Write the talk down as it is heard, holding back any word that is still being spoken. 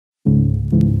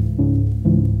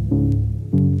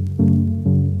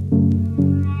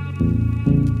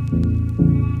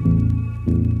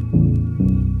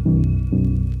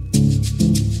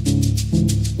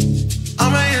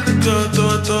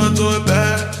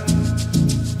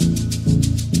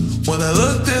wanna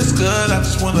look this good, I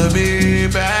just wanna be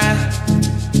bad.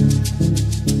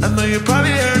 I know you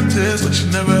probably heard this, but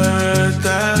you never heard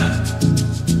that.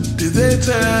 Did they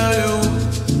tell you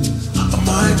I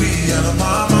might be out of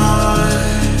my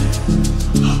mind?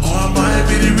 Or I might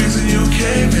be the reason you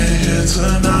came in here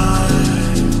tonight.